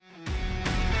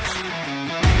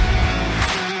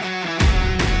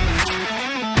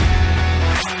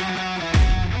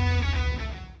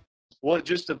Well, it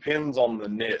just depends on the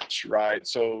niche, right?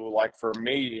 So, like for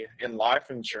me in life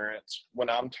insurance, when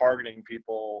I'm targeting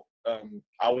people,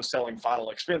 I was selling final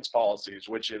expense policies,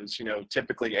 which is,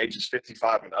 typically ages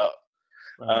 55 and up.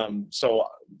 Right. So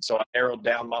I narrowed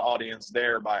down my audience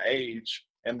there by age.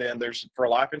 And then for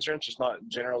life insurance, it's not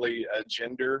generally a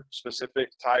gender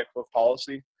specific type of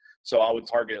policy. So I would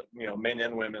target, men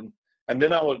and women. And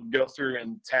then I would go through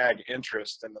and tag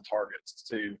interest in the targets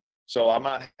too. So I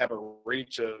might have a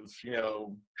reach of,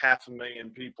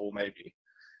 500,000 people maybe.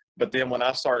 But then when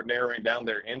I start narrowing down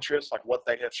their interest, like what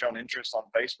they have shown interest on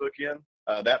Facebook in,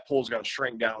 that pool is going to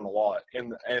shrink down a lot.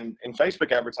 And in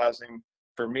Facebook advertising,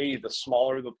 for me, the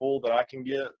smaller the pool that I can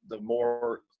get, the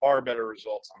far better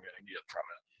results I'm going to get from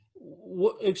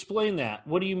it. Explain that.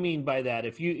 What do you mean by that?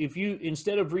 If you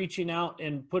instead of reaching out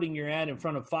and putting your ad in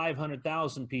front of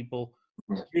 500,000 people,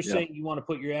 you're Yeah. saying you want to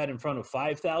put your ad in front of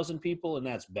 5,000 people, and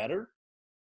that's better?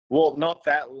 Well, not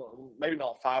that, maybe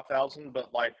not 5,000,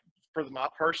 but like for my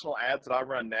personal ads that I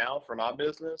run now for my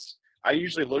business, I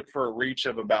usually look for a reach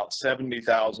of about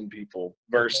 70,000 people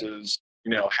versus,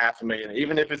 500,000,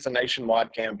 even if it's a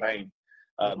nationwide campaign.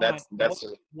 Why? That's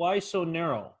Why so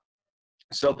narrow?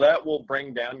 So that will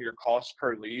bring down your cost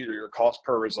per lead or your cost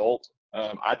per result.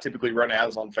 I typically run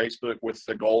ads on Facebook with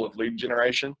the goal of lead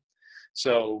generation.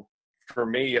 So for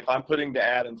me, if I'm putting the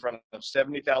ad in front of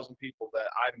 70,000 people that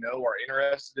I know are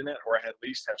interested in it or at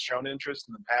least have shown interest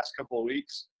in the past couple of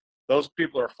weeks, those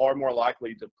people are far more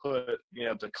likely to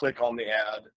to click on the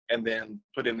ad and then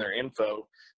put in their info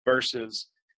versus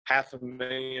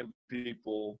 500,000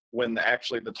 people when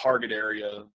actually the target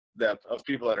area of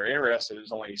people that are interested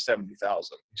is only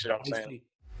 70,000. You see what I'm I saying? see.